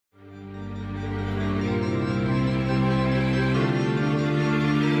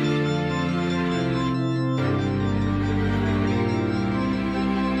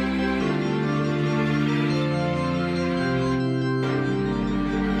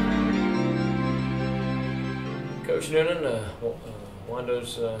Coach Noonan,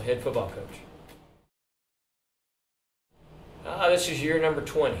 Wando's head football coach. This is year number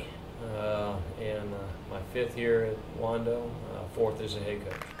 20, and my 5th year at Wando, 4th as a head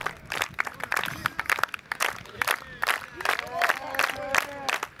coach.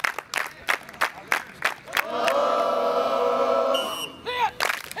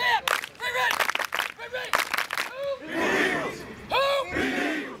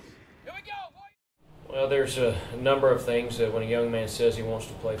 Well, there's a number of things that when a young man says he wants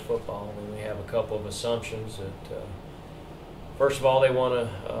to play football, and we have a couple of assumptions that, first of all, they want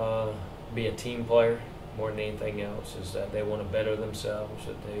to be a team player more than anything else, is that they want to better themselves,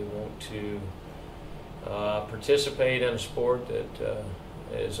 that they want to participate in a sport that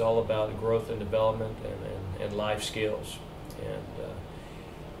is all about growth and development and life skills. And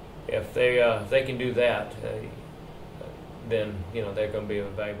if they can do that, then they're going to be a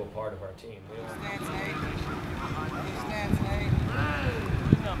valuable part of our team.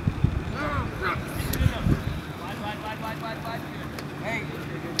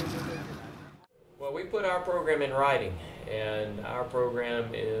 Well, we put our program in writing, and our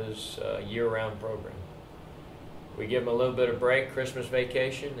program is a year-round program. We give them a little bit of break, Christmas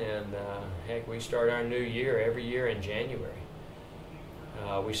vacation, and heck, we start our new year every year in January.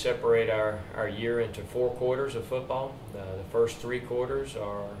 We separate our year into 4 quarters of football. The first 3 quarters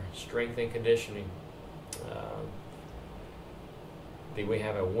are strength and conditioning. We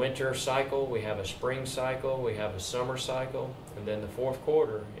have a winter cycle, we have a spring cycle, we have a summer cycle, and then the 4th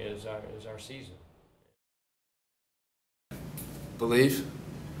quarter is our season. Belief,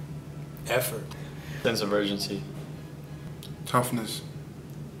 effort, sense of urgency, toughness.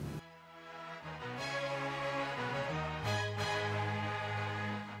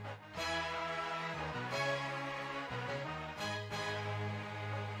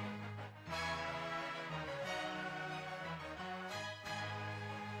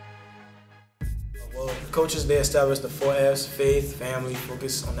 Well, coaches, they established the 4 F's: faith, family,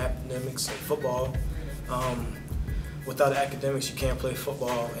 focus on academics, and football. Without academics, you can't play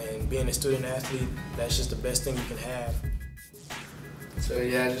football, and being a student athlete, that's just the best thing you can have. So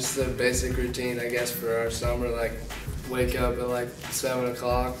yeah, just the basic routine, I guess, for our summer, like wake up at like 7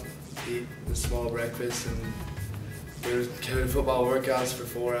 o'clock, eat a small breakfast, and go to football workouts for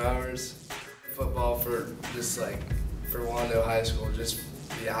 4 hours. Football for Wando High School, just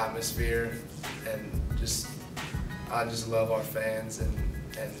the atmosphere, and I just love our fans and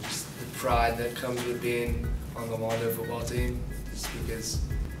just the pride that comes with being on the Wando football team, just because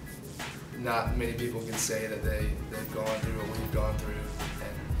not many people can say that they've gone through what we've gone through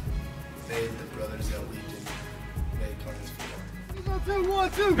and made the brothers that we can make on this football. 1, 2,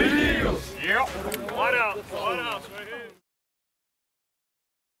 1, 2! Big Eagles! Yep. One out right here.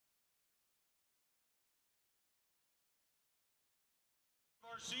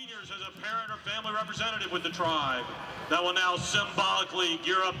 Our seniors as a parent or family representative with the tribe that will now symbolically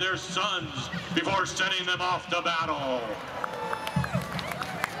gear up their sons before sending them off to battle.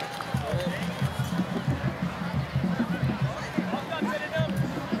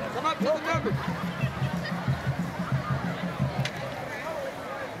 Come up to the number.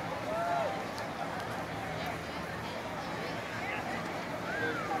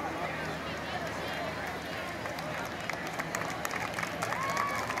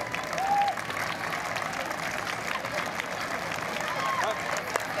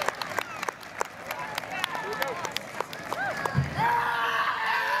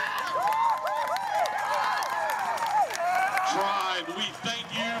 Tribe, we thank